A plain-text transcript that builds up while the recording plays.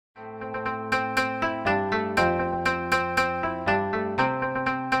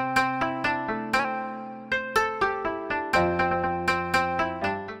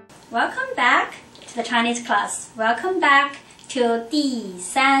Welcome back to the Chinese class. Welcome back to 第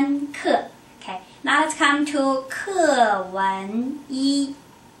3课. Okay, now let's come to 课文1.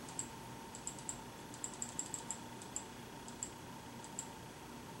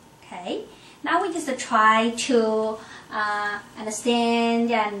 Okay, now we just try to understand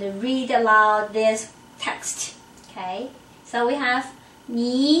and read aloud this text. Okay, so we have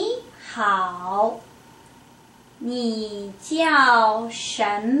你好，你叫什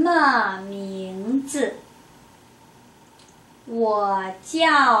么名字？我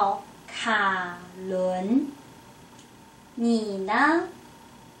叫卡伦。你呢？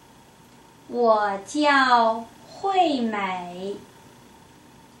我叫惠美。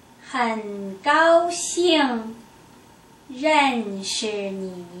很高兴认识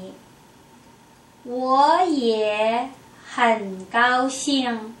你。我也很高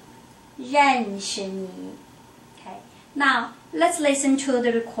兴认识你。Okay. Now, let's listen to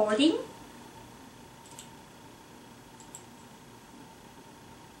the recording.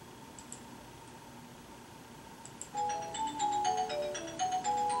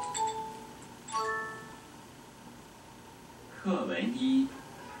课文1。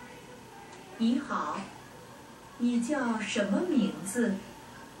你好，你叫什么名字？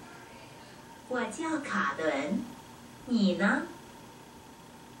我叫卡伦。你呢？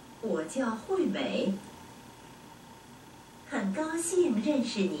我叫惠美。很高兴认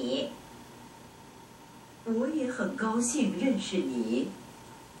识你。我也很高兴认识你。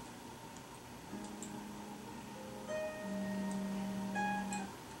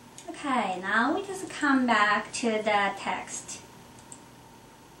Okay, now we just come back to the text.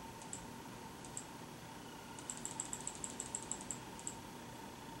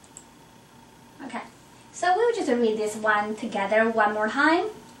 Okay, so we'll just read this one together one more time.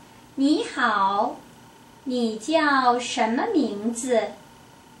 你好，你叫什么名字？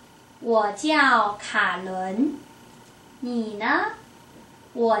我叫卡伦。你呢？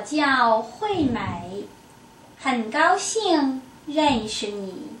我叫惠美。很高兴认识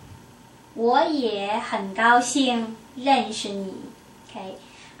你。我也很高兴认识你。Okay,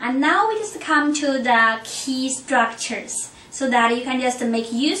 and now we just come to the key structures so that you can just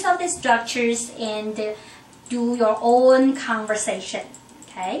make use of the structures and do your own conversation.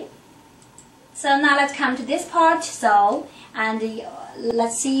 Okay, so now let's come to this part. So, and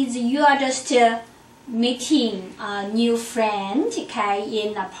let's see, you are just meeting a new friend, okay,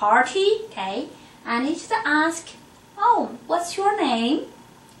 in a party, okay, and you just ask, oh, what's your name?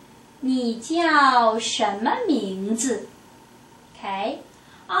 你叫什么名字 Okay,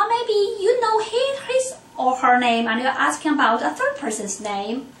 or maybe you know his or her name and you're asking about a third person's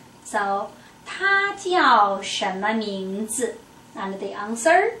name. So, 他叫什么名字 And the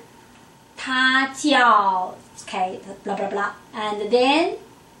answer, 他叫 okay, blah blah blah. And then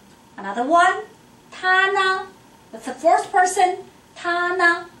another one, 他呢 That's the fourth person, 他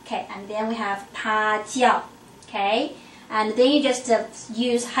呢 Okay, and then we have 他叫 Okay, and then you just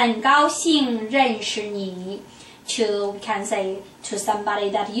use 很高兴认识你 to, we can say, to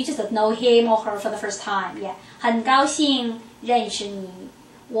somebody that you just know him or her for the first time. Yeah, 很高兴认识你。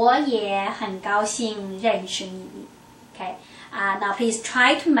我也很高兴认识你。Okay, now please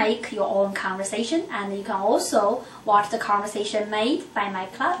try to make your own conversation, and you can also watch the conversation made by my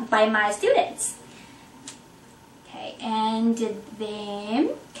students. Okay, and then,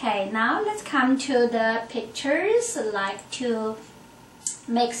 okay, now let's come to the pictures. I'd like to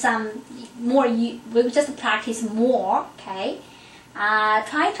make some more, we'll just practice more, okay?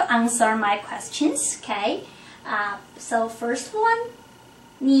 Try to answer my questions, okay? So first one,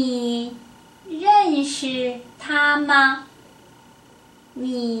 你认识他吗？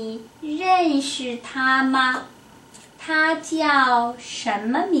你认识他吗？他叫什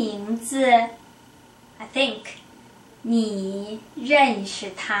么名字？ I think 你认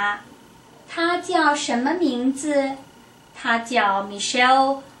识他。他叫什么名字？他叫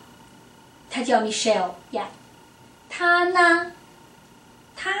Michelle， 他叫 Michelle， yeah。他呢？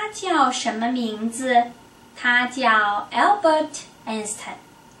他叫什么名字？他叫 Albert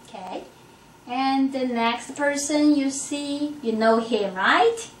Einstein。Okay. And the next person you see, you know him,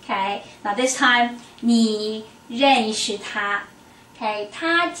 right? Okay. Now this time, 你认识他。Okay.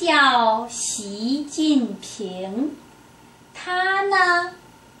 他叫习近平。他呢？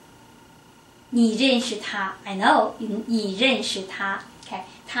你认识他 I know, 你认识他 Okay,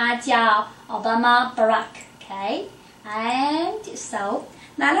 他叫 Obama Barack Okay, and so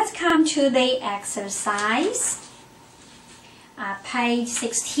now let's come to the exercise, page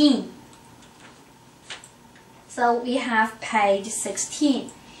 16. So we have page 16,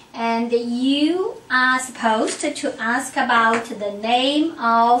 And you are supposed to ask about the name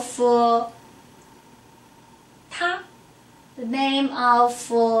of 他 the name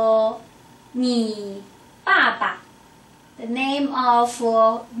of 你爸爸 the name of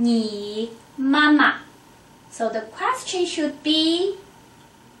你妈妈 So the question should be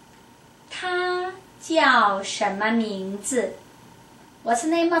他叫什么名字 What's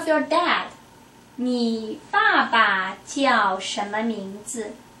the name of your dad? 你爸爸叫什么名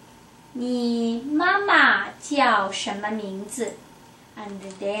字你妈妈叫什么名字 And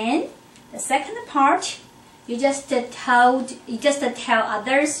then the second part, you just tell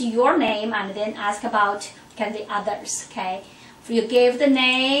others your name and then ask about the others. Okay, so you give the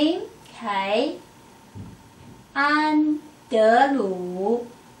name. Okay, 安德鲁、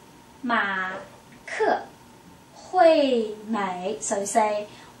马克、惠美。So you say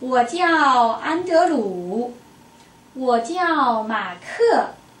我叫安德鲁，我叫马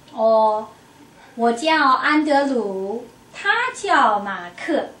克。or 我叫安德鲁，他叫马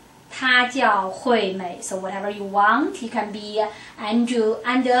克，他叫惠美。So whatever you want, you can be Andrew,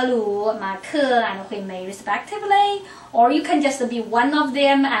 安德鲁、马克 and 惠美 respectively, or you can just be one of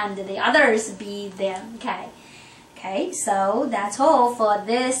them and the others be them. Okay, so that's all for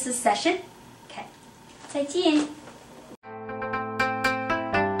this session. Okay, 再见。